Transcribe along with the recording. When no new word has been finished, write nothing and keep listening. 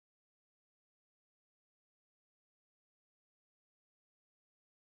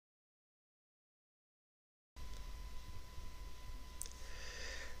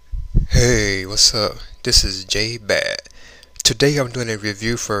Hey, what's up? This is J Bad. Today I'm doing a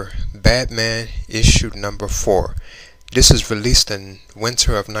review for Batman issue number 4. This is released in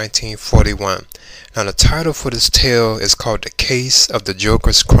winter of 1941. Now the title for this tale is called The Case of the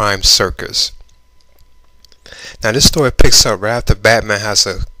Joker's Crime Circus. Now this story picks up right after Batman has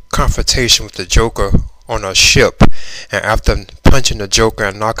a confrontation with the Joker on a ship, and after punching the Joker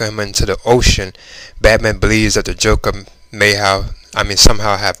and knocking him into the ocean, Batman believes that the Joker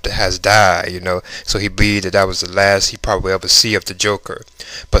somehow has died, so he believed that was the last he probably ever see of the Joker.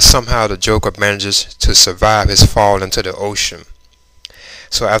 But somehow the Joker manages to survive his fall into the ocean.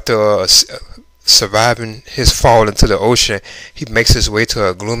 So after surviving his fall into the ocean, he makes his way to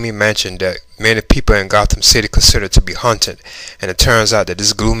a gloomy mansion that many people in Gotham City consider to be haunted, and it turns out that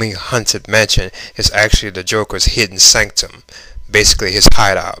this gloomy haunted mansion is actually the Joker's hidden sanctum, basically his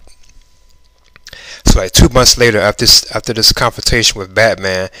hideout. So like 2 months later, after this confrontation with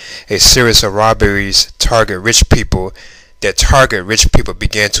Batman, a series of robberies target rich people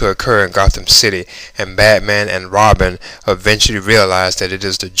began to occur in Gotham City, and Batman and Robin eventually realize that it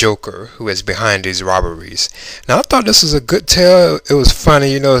is the Joker who is behind these robberies. Now I thought this was a good tale. It was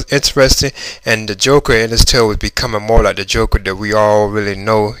funny, it was interesting, and the Joker in this tale was becoming more like the Joker that we all really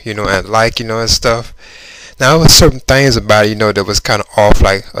know, and like, and stuff. Now there were certain things about it, that was kind of off,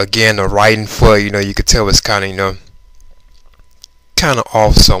 like again the writing foot, you could tell was kind of, kind of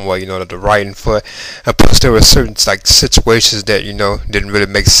off somewhat, the writing foot, and plus there were certain like situations that didn't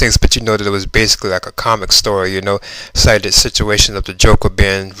really make sense, but that it was basically like a comic story, cited the situation of the Joker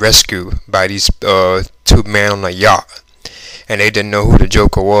being rescued by these 2 men on a yacht, and they didn't know who the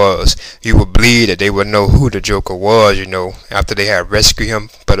Joker was. You would believe that they would know who the Joker was, after they had rescued him,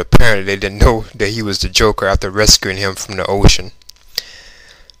 but apparently they didn't know that he was the Joker after rescuing him from the ocean.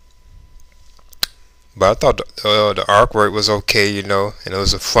 But I thought the artwork was okay, and it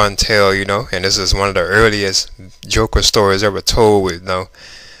was a fun tale, and this is one of the earliest Joker stories ever told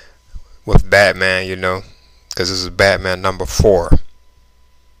with Batman, because this is Batman number 4.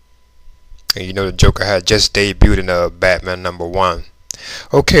 And the Joker had just debuted in Batman number 1.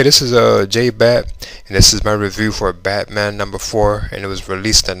 Okay, this is J Bat, and this is my review for Batman number 4, and it was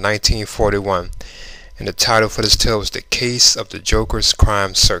released in 1941. And the title for this tale was The Case of the Joker's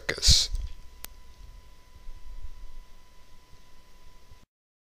Crime Circus.